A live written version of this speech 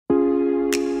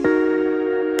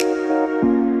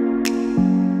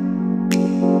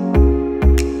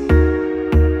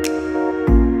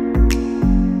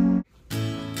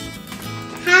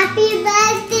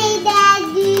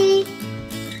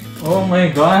my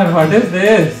god, what is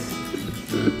this?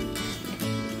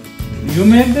 You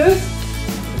made this?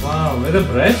 Wow, with a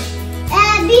brush?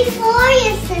 Before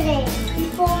yesterday.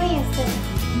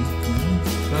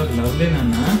 So lovely,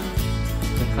 Nana.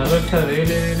 The colors are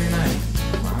really, really nice.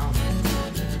 Wow.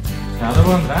 Chala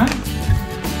bondra?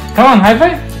 Come on, high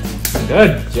five.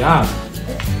 Good job.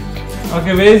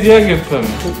 Okay, where is your gift for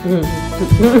me?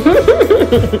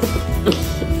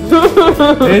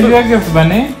 Where is your gift,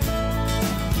 Bunny?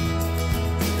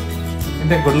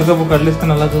 Inte gudluga bu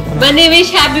kadlisukoni alla chustuna. Bunny,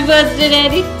 wish happy birthday,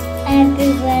 Daddy. Happy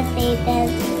birthday,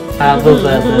 Daddy. Happy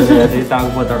birthday, Daddy.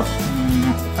 Taagupotadu.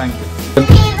 Thank you.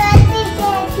 Happy birthday,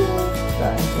 Daddy.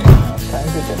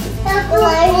 Thank you, Daddy. Happy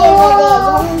birthday.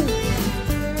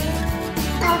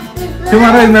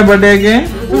 Tomorrow is my birthday again.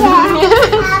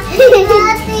 Happy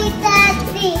birthday,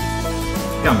 Daddy.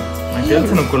 Come, my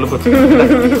tells nu kullu kochu.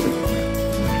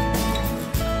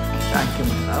 Thank you,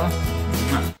 my love.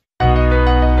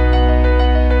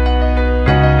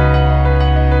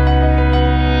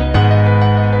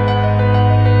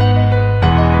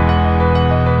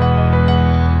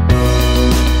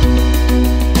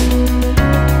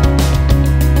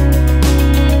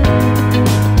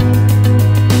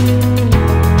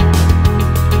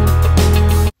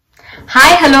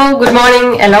 Hi hello good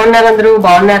morning, ఎలా ఉన్నారు అందరూ?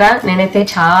 బాగున్నారా? నేనైతే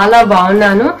చాలా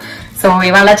బాగున్నాను. So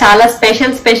ఇవాళ చాలా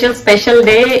special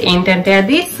day. ఏంటంటే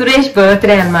అది సురేష్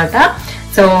బర్త్డే అన్నమాట.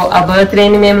 సో ఆ బర్త్డే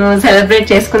ని మేము సెలబ్రేట్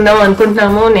చేసుకుందాం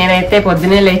అనుకుంటున్నాము. నేనైతే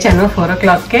పొద్దునే లేచాను 4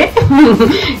 o'clockకే.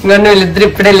 వీళ్ళిద్దరు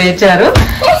ఇప్పుడే లేచారు.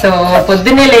 సో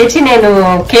పొద్దున్నే లేచి నేను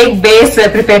కేక్ బేస్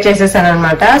ప్రిపేర్ చేసేసాను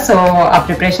అనమాట. సో ఆ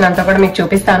ప్రిపరేషన్ అంతా కూడా మీకు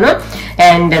చూపిస్తాను.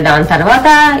 అండ్ దాని తర్వాత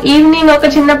ఈవినింగ్ ఒక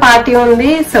చిన్న పార్టీ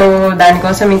ఉంది. సో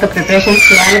దానికోసం ఇంకా ప్రిపరేషన్స్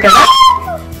చేయాలి కదా.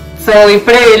 సో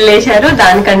ఇప్పుడే వీళ్ళు లేచారు.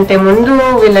 దానికంటే ముందు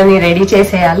వీళ్ళని రెడీ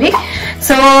చేసేయాలి.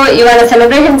 సో ఇవాళ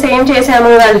సెలబ్రేషన్స్ ఏం చేసాము,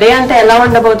 వాళ్ళ డే అంతా ఎలా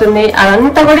ఉండబోతుంది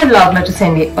అదంతా కూడా బ్లాగ్ లో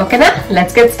చూసేయండి. ఓకేనా?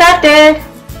 Let's get started.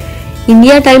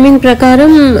 India timing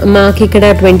ప్రకారం మాకు ఇక్కడ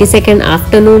 22nd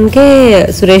ఆఫ్టర్నూన్ కే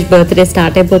సురేష్ బర్త్డే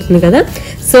స్టార్ట్ అయిపోతుంది కదా.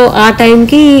 సో ఆ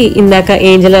టైంకి ఇందాక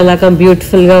ఏంజల్ అలాగా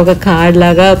బ్యూటిఫుల్ గా ఒక కార్డ్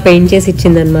లాగా పెయింట్ చేసి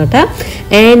ఇచ్చిందనమాట.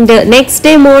 అండ్ నెక్స్ట్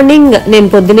డే మార్నింగ్ నేను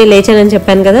పొద్దున్నే లేచానని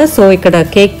చెప్పాను కదా. సో ఇక్కడ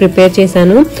కేక్ ప్రిపేర్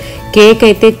చేశాను. కేక్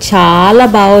అయితే చాలా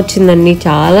బాగా వచ్చిందండి,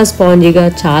 చాలా స్పాంజీగా,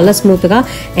 చాలా స్మూత్ గా.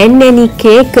 అండ్ నేను ఈ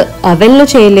కేక్ అవెన్ లో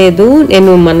చేయలేదు,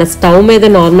 నేను మన స్టవ్ మీద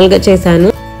నార్మల్ గా చేశాను.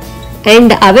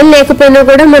 అండ్ అవెన్ లేకపోయినా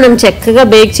కూడా మనం చక్కగా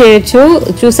బేక్ చేయొచ్చు.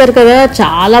 చూసారు కదా,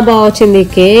 చాలా బాగా వచ్చింది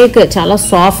కేక్, చాలా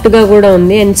సాఫ్ట్ గా కూడా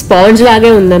ఉంది అండ్ స్పాంజ్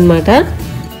లాగే ఉందన్నమాట.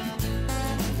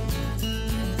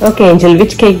 Okay Angel,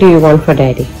 which cake do you want for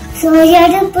daddy? So you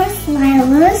have to put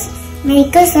flowers,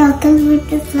 make a circle with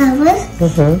the flowers.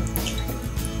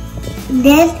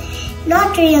 Then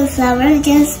not real flowers,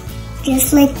 just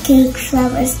like cake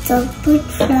flowers. So put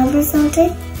flowers on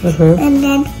it, and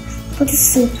then put a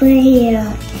superhero.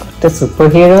 The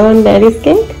superhero on daddy's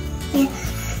cake? Yeah.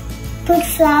 Put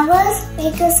flowers,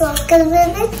 make a circle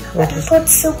with it, and put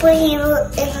superhero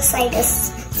inside a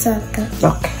circle.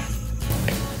 Okay.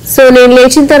 So నేను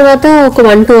లేచిన తర్వాత ఒక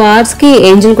 1-2 hours కి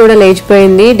Angel కూడా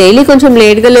లేచిపోయింది. Daily కొంచెం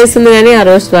late గా లేస్తుంది కానీ ఆ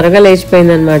రోజు త్వరగా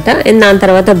లేచిపోయింది అనమాట. అండ్ దాని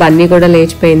తర్వాత బన్నీ కూడా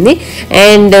లేచిపోయింది.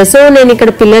 అండ్ సో నేను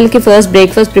ఇక్కడ పిల్లలకి ఫస్ట్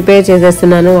బ్రేక్ఫాస్ట్ ప్రిపేర్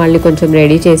చేసేస్తున్నాను. వాళ్ళని కొంచెం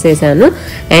రెడీ చేసేసాను.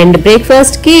 అండ్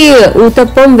బ్రేక్ఫాస్ట్ కి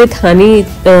ఊతప్పం విత్ హనీ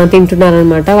తింటున్నారు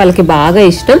అనమాట, వాళ్ళకి బాగా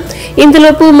ఇష్టం.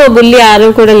 ఇంతలోపు మా బుల్లి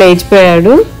ఆరవ్ కూడా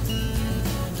లేచిపోయాడు.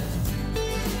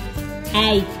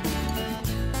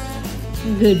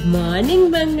 గుడ్ మార్నింగ్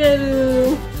బంగారు.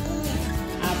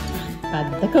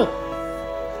 బద్ధకం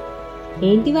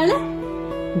ఏంటి వాళ్ళ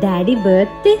డాడీ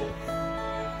బర్త్డే?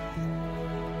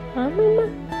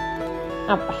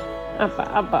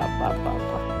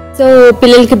 సో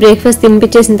పిల్లలకి బ్రేక్ఫాస్ట్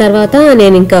తినిపించేసిన తర్వాత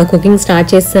నేను ఇంకా కుకింగ్ స్టార్ట్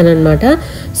చేస్తాను అనమాట.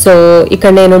 సో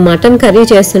ఇక్కడ నేను మటన్ కర్రీ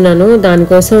చేస్తున్నాను.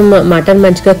 దానికోసం మటన్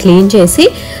మంచిగా క్లీన్ చేసి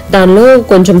దానిలో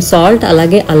కొంచెం సాల్ట్,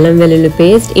 అలాగే అల్లం వెల్లుల్లి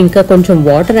పేస్ట్, ఇంకా కొంచెం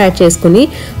వాటర్ యాడ్ చేసుకుని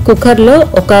కుక్కర్లో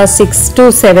ఒక 6 to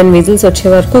 7 విజిల్స్ వచ్చే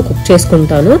వరకు కుక్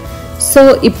చేసుకుంటాను. సో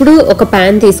ఇప్పుడు ఒక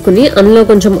ప్యాన్ తీసుకుని అందులో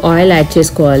కొంచెం ఆయిల్ యాడ్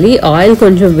చేసుకోవాలి. ఆయిల్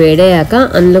కొంచెం వేడయ్యాక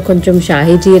అందులో కొంచెం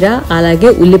షాహీ జీరా, అలాగే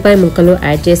ఉల్లిపాయ ముక్కలు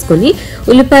యాడ్ చేసుకుని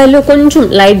ఉల్లిపాయలు కొంచెం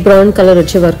లైట్ బ్రౌన్ కలర్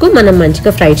వచ్చే వరకు మనం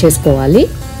మంచిగా ఫ్రై చేసుకోవాలి.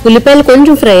 ఉల్లిపాయలు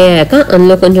కొంచెం ఫ్రై అయ్యాక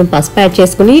అందులో కొంచెం పసుపు యాడ్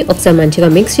చేసుకుని ఒకసారి మంచిగా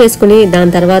మిక్స్ చేసుకుని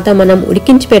దాని తర్వాత మనం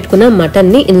ఉడికించి పెట్టుకున్న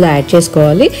మటన్ ని ఇందులో యాడ్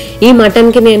చేసుకోవాలి. ఈ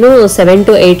మటన్ కి నేను 7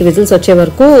 to 8 విజిల్స్ వచ్చే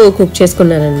వరకు కుక్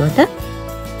చేసుకున్నాను అనమాట.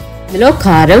 ఇందులో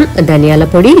కారం, ధనియాల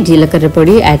పొడి, జీలకర్ర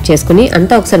పొడి యాడ్ చేసుకుని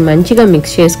అంతా ఒకసారి మంచిగా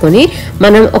మిక్స్ చేసుకుని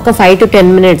మనం ఒక 5 to 10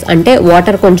 minutes అంటే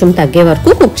వాటర్ కొంచెం తగ్గే వరకు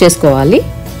కుక్ చేసుకోవాలి.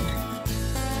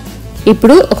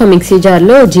 ఇప్పుడు ఒక మిక్సీ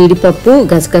జార్లో జీడిపప్పు,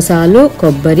 గసగసాలు,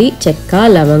 కొబ్బరి, చెక్క,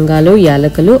 లవంగాలు,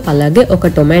 యాలకులు అలాగే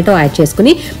ఒక టొమాటో యాడ్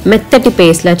చేసుకుని మెత్తటి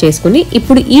పేస్ట్ లా చేసుకుని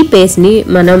ఇప్పుడు ఈ పేస్ట్ ని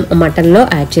మనం మటన్ లో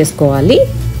యాడ్ చేసుకోవాలి.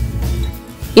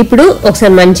 ఇప్పుడు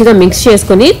ఒకసారి మంచిగా మిక్స్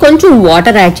చేసుకుని కొంచెం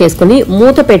వాటర్ యాడ్ చేసుకుని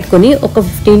మూత పెట్టుకుని ఒక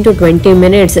 15 to 20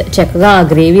 minutes చక్కగా ఆ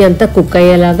గ్రేవీ అంతా కుక్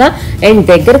అయ్యేలాగా అండ్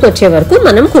దగ్గరకు వచ్చే వరకు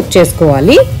మనం కుక్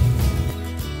చేసుకోవాలి.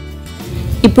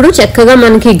 ఇప్పుడు చక్కగా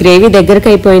మనకి గ్రేవీ దగ్గరకు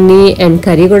అయిపోయింది అండ్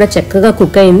కర్రీ కూడా చక్కగా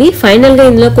కుక్ అయింది. ఫైనల్ గా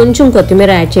ఇందులో కొంచెం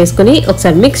కొత్తిమీర యాడ్ చేసుకుని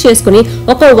ఒకసారి మిక్స్ చేసుకుని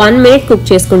ఒక 1 minute కుక్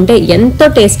చేసుకుంటే ఎంతో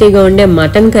టేస్టీగా ఉండే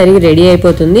మటన్ కర్రీ రెడీ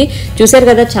అయిపోతుంది. చూసారు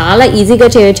కదా, చాలా ఈజీగా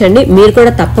చేయొచ్చండి. మీరు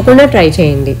కూడా తప్పకుండా ట్రై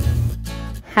చేయండి.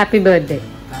 Happy birthday.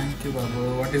 Thank you Babu.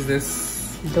 What is this?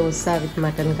 Dosa with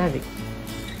mutton curry.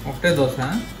 ఒకటే దోశ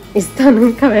ఇస్తాను,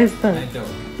 ఇంకా వేస్తాను.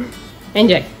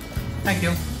 Enjoy. Thank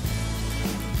you.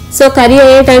 So curry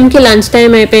అయ్యే టైంకి లంచ్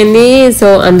టైం అయిపోయింది. సో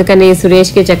అందుకని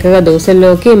సురేష్కి చక్కగా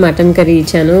దోశల్లోకి మటన్ కర్రీ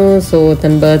ఇచ్చాను. సో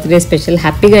తన బర్త్డే స్పెషల్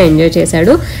హ్యాపీగా ఎంజాయ్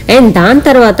చేశాడు. అండ్ దాని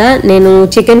తర్వాత నేను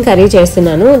చికెన్ కర్రీ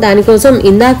చేస్తున్నాను. దానికోసం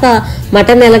ఇందాక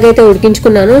మటన్ ఎలాగైతే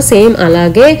ఉడికించుకున్నానో సేమ్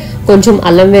అలాగే కొంచెం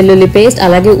అల్లం వెల్లుల్లి పేస్ట్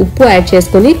అలాగే ఉప్పు యాడ్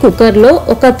చేసుకుని కుక్కర్లో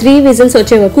ఒక 3 విజిల్స్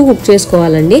వచ్చే వరకు కుక్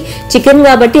చేసుకోవాలండి. చికెన్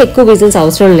కాబట్టి ఎక్కువ విజిల్స్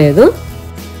అవసరం లేదు.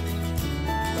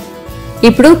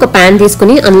 ఇప్పుడు ఒక ప్యాన్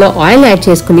తీసుకుని అందులో ఆయిల్ యాడ్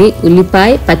చేసుకుని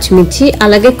ఉల్లిపాయ, పచ్చిమిర్చి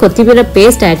అలాగే కొత్తిమీర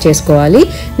పేస్ట్ యాడ్ చేసుకోవాలి.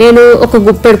 నేను ఒక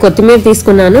గుప్పెడు కొత్తిమీర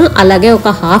తీసుకున్నాను, అలాగే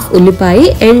ఒక హాఫ్ ఉల్లిపాయ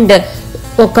అండ్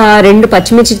ఒక 2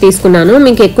 పచ్చిమిర్చి తీసుకున్నాను.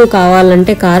 మీకు ఎక్కువ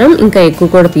కావాలంటే కారం ఇంకా ఎక్కువ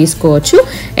కూడా తీసుకోవచ్చు.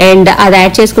 అండ్ అది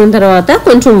యాడ్ చేసుకున్న తర్వాత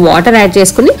కొంచెం వాటర్ యాడ్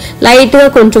చేసుకుని లైట్గా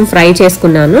కొంచెం ఫ్రై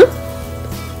చేసుకున్నాను.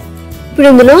 ఇప్పుడు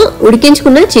ఇందులో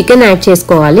ఉడికించుకున్న చికెన్ యాడ్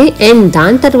చేసుకోవాలి. అండ్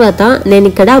దాని తర్వాత నేను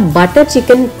ఇక్కడ బటర్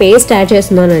చికెన్ పేస్ట్ యాడ్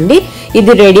చేస్తున్నానండి.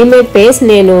 ఇది రెడీమేడ్ పేస్ట్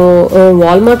నేను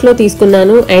వాల్మార్ట్ లో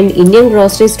తీసుకున్నాను అండ్ ఇండియన్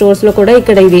గ్రాసరీ స్టోర్స్ లో కూడా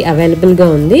ఇక్కడ ఇది అవైలబుల్ గా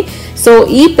ఉంది. సో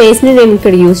ఈ పేస్ట్ ని నేను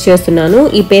ఇక్కడ యూజ్ చేస్తున్నాను.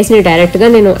 ఈ పేస్ట్ ని డైరెక్ట్ గా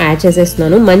నేను యాడ్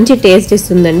చేసేస్తున్నాను. మంచి టేస్ట్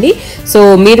ఇస్తుందండి. సో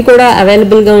మీరు కూడా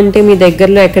అవైలబుల్ గా ఉంటే మీ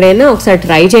దగ్గరలో ఎక్కడైనా ఒకసారి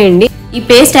ట్రై చేయండి. ఈ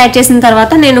పేస్ట్ యాడ్ చేసిన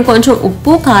తర్వాత నేను కొంచెం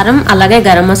ఉప్పు, కారం అలాగే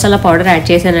గరం మసాలా పౌడర్ యాడ్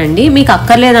చేశానండి. మీకు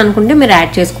అక్కర్లేదు అనుకుంటే మీరు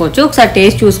యాడ్ చేసుకోవచ్చు. ఒకసారి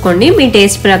టేస్ట్ చూసుకోండి, మీ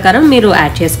టేస్ట్ ప్రకారం మీరు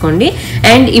యాడ్ చేసుకోండి.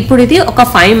 అండ్ ఇప్పుడు ఇది ఒక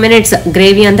 5 minutes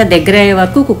గ్రేవీ అంతా దగ్గర అయ్యే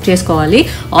వరకు కుక్ చేసుకోవాలి.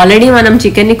 ఆల్రెడీ మనం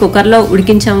చికెన్ ని కుక్కర్ లో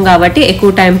ఉడికించాం కాబట్టి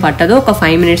ఎక్కువ టైం పట్టదు, ఒక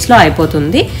 5 minutes లో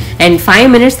అయిపోతుంది. అండ్ 5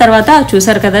 minutes తర్వాత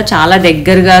చూసారు కదా, చాలా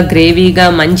దగ్గరగా గ్రేవీగా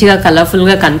మంచిగా కలర్ఫుల్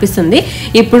గా కనిపిస్తుంది.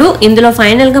 ఇప్పుడు ఇందులో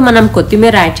ఫైనల్ గా మనం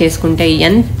కొత్తిమీర యాడ్ చేసుకుంటే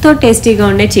ఎంతో టేస్టీగా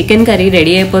ఉండే చికెన్ కర్రీ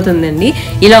రెడీ అయిపోతుందండి.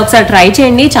 ఇలా ఒకసారి ట్రై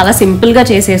చేయండి, చాలా సింపుల్ గా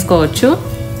చేసేసుకోవచ్చు.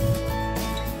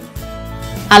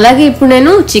 అలాగే ఇప్పుడు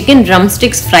నేను చికెన్ డ్రమ్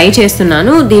స్టిక్స్ ఫ్రై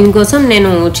చేస్తున్నాను. దీనికోసం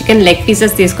నేను చికెన్ లెగ్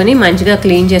పీసెస్ తీసుకుని మంచిగా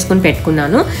క్లీన్ చేసుకుని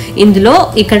పెట్టుకున్నాను. ఇందులో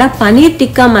ఇక్కడ పనీర్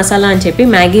టిక్కా మసాలా అని చెప్పి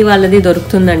మ్యాగీ వాళ్ళది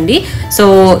దొరుకుతుందండి. సో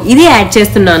ఇది యాడ్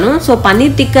చేస్తున్నాను. సో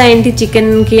పనీర్ టిక్కా ఏంటి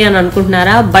చికెన్ కి అని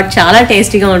అనుకుంటున్నారా, బట్ చాలా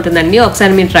టేస్టీగా ఉంటుందండి.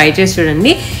 ఒకసారి మీరు ట్రై చేసి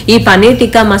చూడండి. ఈ పనీర్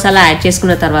టిక్కా మసాలా యాడ్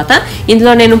చేసుకున్న తర్వాత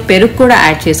ఇందులో నేను పెరుగు కూడా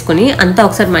యాడ్ చేసుకుని అంతా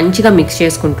ఒకసారి మంచిగా మిక్స్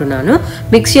చేసుకుంటున్నాను.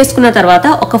 మిక్స్ చేసుకున్న తర్వాత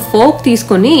ఒక ఫోక్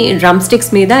తీసుకుని డ్రమ్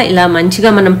స్టిక్స్ మీద ఇలా మంచిగా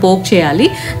మనం పోక్ చేయాలి.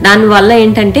 దానివల్ల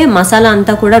ఏంటంటే మసాలా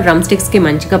అంతా కూడా డ్రమ్ స్టిక్స్ కి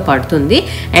మంచిగా పడుతుంది.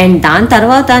 అండ్ దాని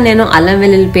తర్వాత నేను అల్లం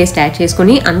వెల్లుల్లి పేస్ట్ యాడ్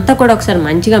చేసుకుని అంతా కూడా ఒకసారి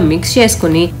మంచిగా మిక్స్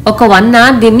చేసుకుని ఒక 1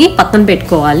 hour దీన్ని పక్కన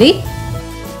పెట్టుకోవాలి.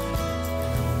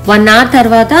 1 hour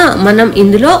తర్వాత మనం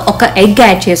ఇందులో ఒక ఎగ్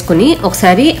యాడ్ చేసుకుని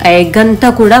ఒకసారి ఆ ఎగ్ అంతా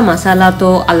కూడా మసాలాతో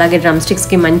అలాగే డ్రమ్ స్టిక్స్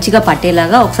కి మంచిగా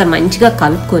పట్టేలాగా ఒకసారి మంచిగా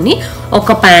కలుపుకొని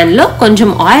ఒక ప్యాన్ లో కొంచెం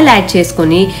ఆయిల్ యాడ్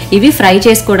చేసుకుని ఇవి ఫ్రై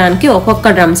చేసుకోవడానికి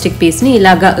ఒక్కొక్క డ్రమ్ స్టిక్ పీస్ ని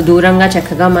ఇలాగా దూరంగా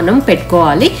చక్కగా మనం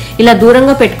పెట్టుకోవాలి. ఇలా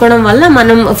దూరంగా పెట్టుకోవడం వల్ల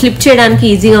మనం ఫ్లిప్ చేయడానికి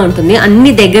ఈజీగా ఉంటుంది.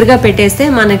 అన్ని దగ్గరగా పెట్టేస్తే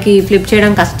మనకి ఫ్లిప్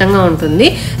చేయడం కష్టంగా ఉంటుంది.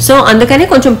 సో అందుకని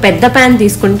కొంచెం పెద్ద ప్యాన్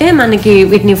తీసుకుంటే మనకి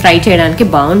వీటిని ఫ్రై చేయడానికి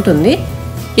బాగుంటుంది.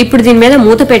 ఇప్పుడు దీని మీద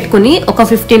మూత పెట్టుకుని ఒక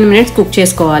 15 minutes కుక్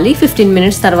చేసుకోవాలి. 15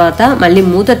 minutes తర్వాత మళ్ళీ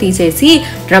మూత తీసేసి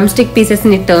డ్రమ్ స్టిక్ పీసెస్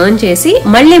ని టర్న్ చేసి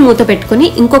మళ్ళీ మూత పెట్టుకుని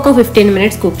ఇంకొక 15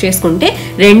 minutes కుక్ చేసుకుంటే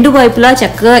రెండు వైపులా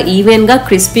చక్కగా ఈవెన్ గా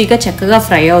క్రిస్పీగా చక్కగా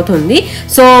ఫ్రై అవుతుంది.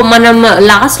 సో మనం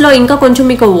లాస్ట్ లో ఇంకా కొంచెం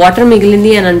మీకు వాటర్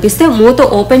మిగిలింది అని అనిపిస్తే మూత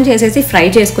ఓపెన్ చేసేసి ఫ్రై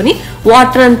చేసుకుని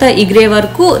వాటర్ అంతా ఎగిరే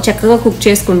వరకు చక్కగా కుక్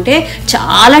చేసుకుంటే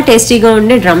చాలా టేస్టీగా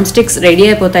ఉండే డ్రమ్ స్టిక్స్ రెడీ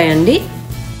అయిపోతాయండి.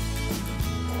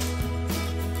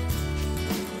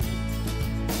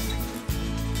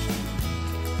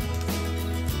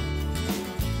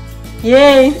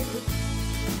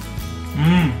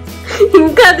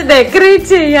 ఇంకా అది డెకరేట్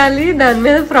చేయాలి, దాని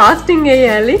మీద ఫ్రాస్టింగ్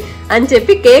వేయాలి అని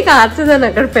చెప్పి కేక్ ఆర్చదని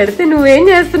అక్కడ పెడితే నువ్వేం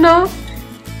చేస్తున్నావు?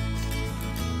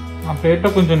 ఆ ప్లేట్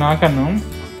కొంచెం నాకన్నా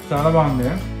చాలా బాగుంది.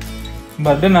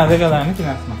 బర్త్డే నాదే కదా అని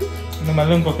తినేస్తున్నా. ఇంకా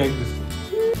మళ్ళీ ఇంకో కేక్ తీసుకో.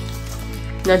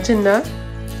 నచ్చిందా?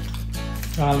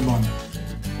 చాలా బాగుంది.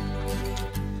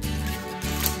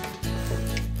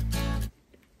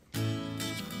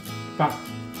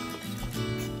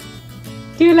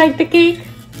 Do you like the cake?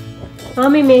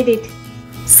 Mommy made it.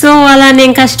 So అలా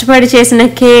నేను కష్టపడి చేసిన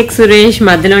కేక్ సురేష్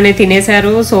మధ్యలోనే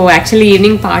తినేశారు. సో యాక్చువల్లీ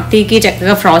ఈవినింగ్ పార్టీకి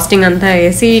చక్కగా ఫ్రాస్టింగ్ అంతా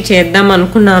వేసి చేద్దాం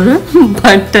అనుకున్నాను,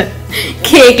 బట్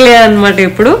కేక్ లేదనమాట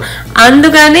ఇప్పుడు.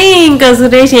 అందుకని ఇంకా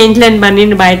సురేష్ ఏంట్లేని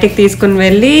బన్నీని బయటకు తీసుకుని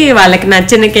వెళ్ళి వాళ్ళకి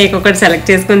నచ్చిన కేక్ ఒకటి సెలెక్ట్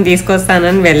చేసుకుని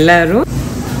తీసుకొస్తానని వెళ్ళారు.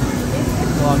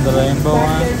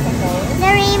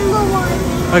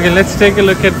 Okay, let's take a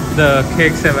look at the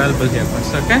cakes available here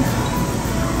first, okay?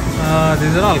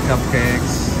 These are all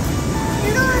cupcakes.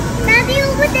 No, Daddy,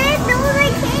 over there, those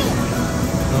are cake.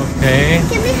 Okay.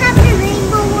 Can we have the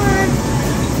rainbow one?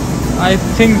 I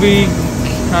think we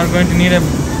are going to need a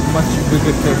much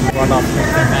bigger cake. One option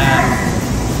to have.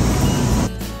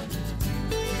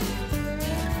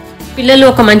 పిల్లలు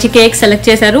ఒక మంచి cake select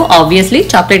చేశారు. Obviously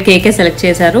chocolate కేకే select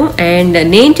చేశారు. And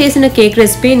నేను చేసిన cake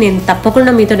recipe నేను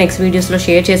తప్పకుండా మీతో నెక్స్ట్ వీడియోస్లో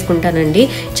షేర్ చేసుకుంటానండి.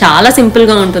 చాలా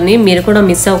సింపుల్గా ఉంటుంది, మీరు కూడా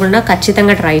మిస్ అవ్వకుండా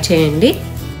ఖచ్చితంగా ట్రై చేయండి.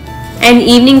 అండ్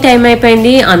ఈవినింగ్ టైం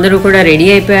అయిపోయింది, అందరూ కూడా రెడీ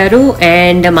అయిపోయారు.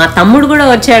 అండ్ మా తమ్ముడు కూడా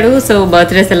వచ్చాడు. సో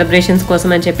బర్త్డే సెలబ్రేషన్స్ కోసం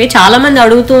అని చెప్పి చాలా మంది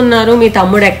అడుగుతూ ఉన్నారు, మీ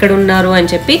తమ్ముడు ఎక్కడున్నారు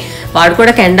అని చెప్పి. వాడు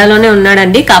కూడా కెనడాలోనే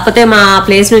ఉన్నాడండి, కాకపోతే మా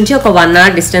ప్లేస్ నుంచి ఒక 1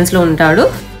 hour డిస్టెన్స్ లో ఉంటాడు.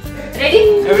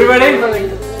 Everybody,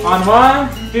 on 1,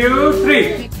 2, 3.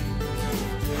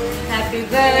 Happy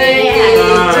birthday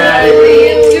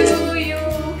to you.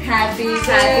 Happy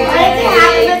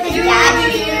birthday to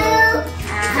you.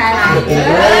 Happy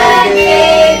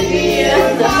birthday dear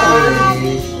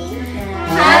Mommy.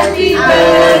 Happy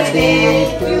birthday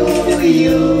to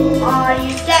you. Are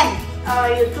you 10?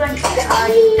 Are you 20? Are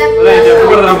you 30?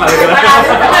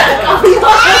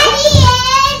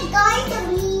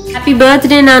 Happy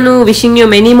birthday Nanu, wishing you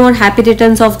many more happy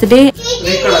returns of the day.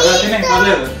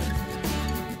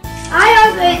 I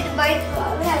also ate the bite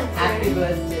flower. Happy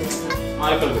birthday.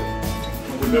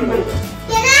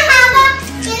 Can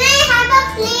I have a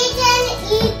plate and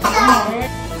eat some?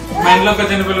 Mind lo ka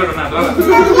jin pillow unnadu.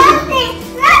 Latte.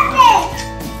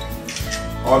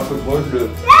 Or to both do.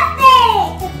 Latte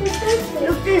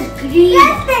is green.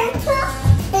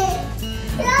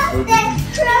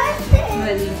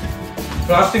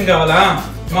 Frosting kavala.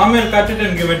 Mommy will cut it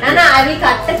and give it to you. Nana, I will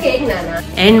cut the cake, Nana.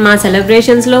 And మా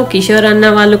celebrations లో కిషోర్ అన్న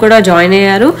వాళ్ళు కూడా join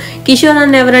అయ్యారు. కిషోర్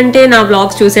అన్న ఎవరంటే నా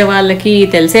vlogs చూసే వాళ్ళకి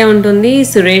తెలిసే ఉంటుంది,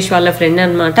 సురేష్ వాళ్ళ ఫ్రెండ్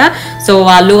అన్నమాట. సో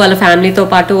వాళ్ళు వాళ్ళ ఫ్యామిలీతో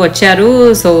పాటు వచ్చారు.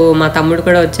 సో మా తమ్ముడు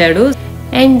కూడా వచ్చాడు.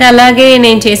 అండ్ అలాగే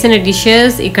నేను చేసిన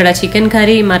డిషెస్ ఇక్కడ chicken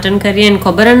curry, mutton curry and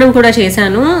కొబ్బరన్నం కూడా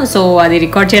చేశాను. సో అది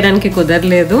రికార్డ్ చేయడానికి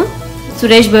కుదరలేదు.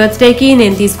 సురేష్ బర్త్డేకి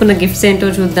నేను తీసుకున్న గిఫ్ట్స్ ఏంటో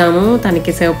చూద్దాము.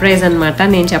 తనకి సర్ప్రైజ్ అనమాట,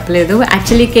 నేను చెప్పలేదు.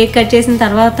 యాక్చువల్లీ కేక్ కట్ చేసిన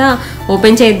తర్వాత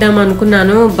ఓపెన్ చేద్దాం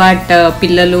అనుకున్నాను, బట్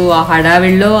పిల్లలు ఆ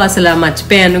హడావిడిలో అసలు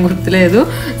మర్చిపోయాను, గుర్తులేదు.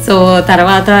 సో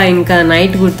తర్వాత ఇంకా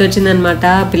నైట్ గుర్తొచ్చిందనమాట.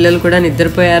 పిల్లలు కూడా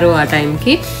నిద్రపోయారు ఆ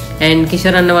టైంకి. అండ్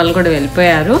కిషోర్ అన్న వాళ్ళు కూడా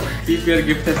వెళ్ళిపోయారు.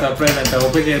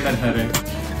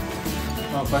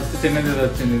 ఫస్ట్ చిన్నది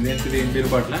వచ్చింది, ఏంటిది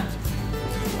ఇంపీర్ పట్ల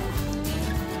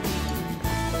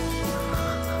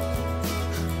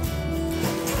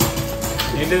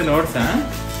ఏంటిది నోట్సా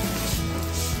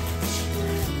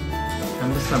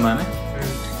కనిపిస్తుందా?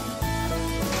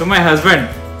 To my husband,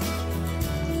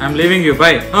 I'm leaving you,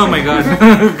 by. Oh my God.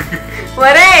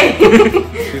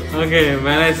 Okay,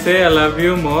 when I say I love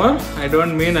you more, I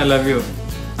don't mean I love you.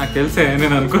 నాకు తెలిసే,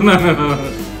 నేను అనుకున్నాను.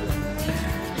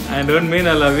 I don't mean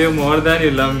I love you more than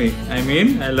you love me. I mean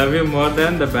I love you more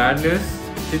than the bad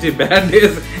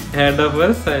days ahead of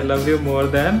us. I love you more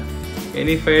than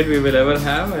any fight we will ever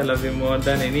have. I love you more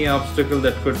than any obstacle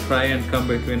that could try and come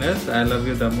between us. I love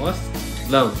you the most.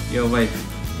 Love, your wife.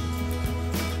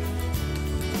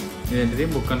 ఏంటిది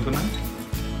book అనుకున్నా?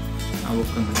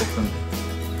 Book ఉంది.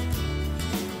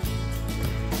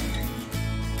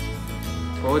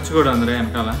 Coach కూడా అందరే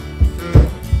వెనకాల.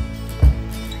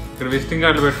 ఇక్కడ visiting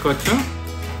కార్డులు పెట్టుకోవచ్చు,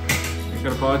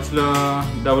 ఇక్కడ పౌచ్లో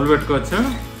డబ్బులు పెట్టుకోవచ్చు.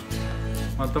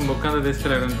 మొత్తం బుక్ అంతా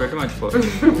తీసుకెళ్ళి పెట్టి మర్చిపోవచ్చు.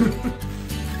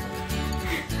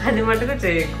 అది మటుకు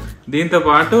చేయకు. దీంతో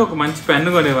పాటు ఒక మంచి పెన్ను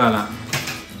కొనివ్వాలా.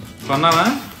 కొన్నావా?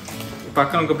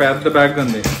 పక్కన ఒక పెద్ద బ్యాగ్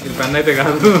ఉంది. ఇది పెన్ అయితే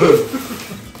కాదు.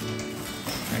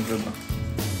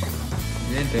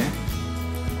 ఇదేంటి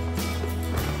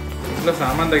ఇంట్లో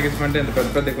సామాన్ తగ్గించమంటే ఇంత పెద్ద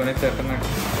పెద్ద కొనేస్తారు నాకు.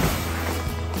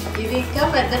 ఇది ఇంకా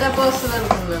పెద్ద డబ్బా వస్తుంది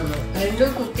అనుకున్నాను. 2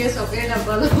 కుక్కీస్ ఒకే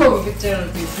డబ్బాలో పంపించాడు.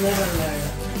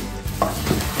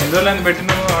 ఎన్ని రోజులు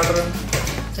పెట్టినావు ఆర్డర్?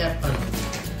 చెప్పాను.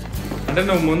 అంటే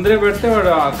నువ్వు ముందే పెడితే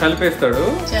వాడు కలిపేస్తాడు.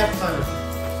 చెప్పాను.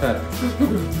 సరే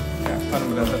చెప్పాను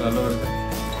బ్రదర్. అలా పెడితే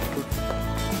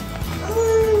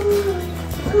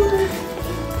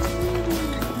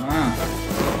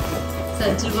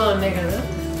సంచులు బాగున్నాయి కదా.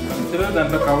 సంచులు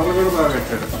దాంట్లో కవర్లు కూడా బాగా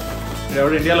పెట్టాడు.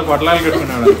 ఎవడు ఇండియాలో పొట్లాలు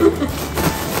కట్టుకున్నాడు.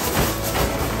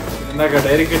 ఇందాక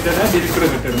డైరీ కట్టాడా, దీనికి కూడా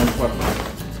కట్టాడు మంచి పొట్ల.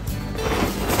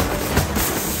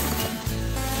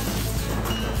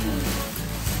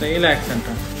 స్టైల్ యాక్సెంట్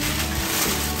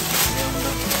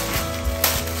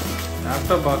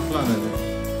ల్యాప్టాప్ బాక్స్లో ఉంది.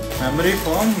 Memory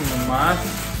foam mass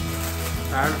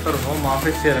add for home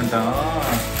office చేయాలంట.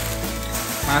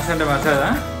 మాస్ అంటే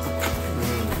మసాదా?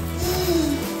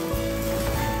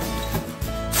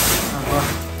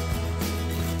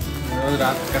 రోజు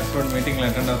రాత్రి కష్టపడి మీటింగ్లు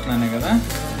అటెండ్ అవుతున్నాను కదా,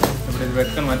 ఇప్పుడు ఇది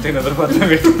పెట్టుకొని మంచిగా నిద్రపోతున్నా.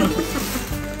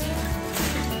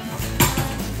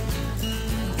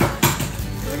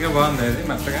 ఇంకా బాగుంది అది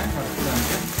మెత్తగా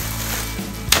పట్టుకోవడానికి.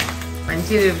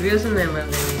 మంచి రివ్యూస్ ఉన్నాయి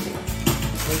మరి.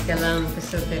 మీకు ఎలా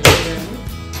అనిపిస్తుంది తెలియదు కానీ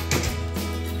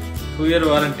 2 year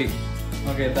వారంటీ.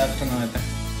 ఓకే దాచుకున్నాం అయితే.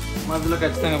 మధ్యలో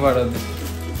ఖచ్చితంగా పడవద్దు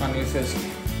మన యూసేజ్కి.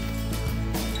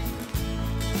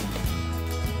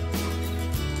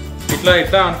 ఇట్లా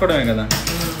ఇట్లా అనుకోవడమే కదా.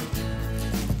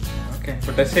 ఓకే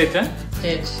ఇప్పుడు టెస్ట్ చేయొచ్చా?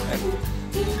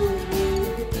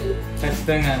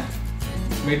 ఖచ్చితంగా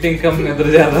మీటింగ్ కమ్ నిద్ర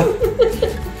చేద్దాం.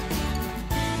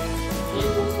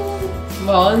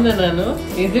 బాగుంది నాను.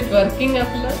 ఇస్ ఇట్ వర్కింగ్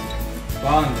అసలు?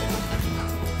 బాగుంది.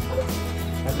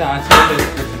 అయితే ఆశ్చర్యం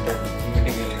తెలుసుకుంటాడు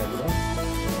మీటింగ్ వెళ్ళినప్పుడు.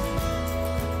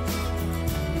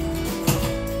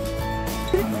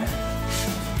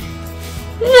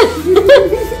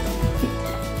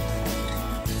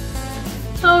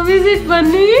 How is it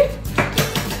funny?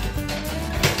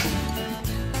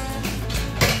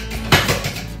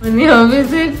 Funny, how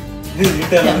is it?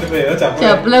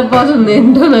 చెప్పలేకపోతుంది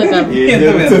ఏంటో నాకు.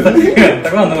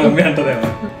 ఎంతగా ఉంది mummy అంటదేమో.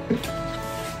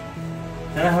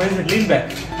 How is it? Lean back.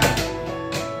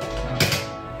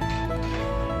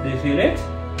 Do you feel it?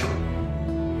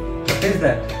 What is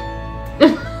that?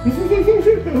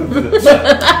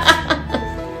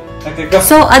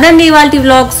 So అదండి ఇవాల్టి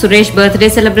వ్లాగ్. సురేష్ బర్త్డే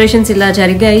సెలబ్రేషన్స్ ఇలా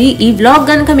జరిగాయి. ఈ వ్లాగ్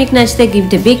కనుక మీకు నచ్చితే give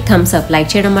it a big Thums up. Like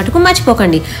చేయడం మటుకు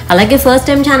మర్చిపోకండి. అలాగే ఫస్ట్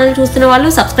టైం ఛానల్ చూస్తున్న వాళ్ళు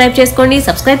సబ్స్క్రైబ్ చేసుకోండి.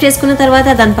 సబ్స్క్రైబ్ చేసుకున్న తర్వాత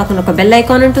దాని పక్కన ఒక బెల్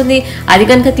ఐకాన్ ఉంటుంది. అది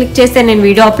కనుక క్లిక్ చేస్తే నేను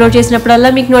వీడియో అప్లోడ్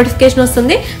చేసినప్పుడల్లా మీకు నోటిఫికేషన్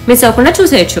వస్తుంది. మిస్ అవ్వకుండా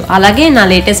చూసేయచ్చు. అలాగే నా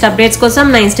లేటెస్ట్ అప్డేట్స్ కోసం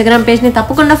నా ఇన్స్టాగ్రామ్ పేజ్ ని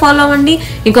తప్పకుండా ఫాలో అవ్వండి.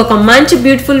 ఇంకొక మంచి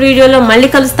బ్యూటిఫుల్ వీడియోలో మళ్ళీ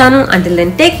కలుస్తాను. Until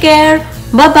then take care.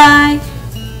 Bye.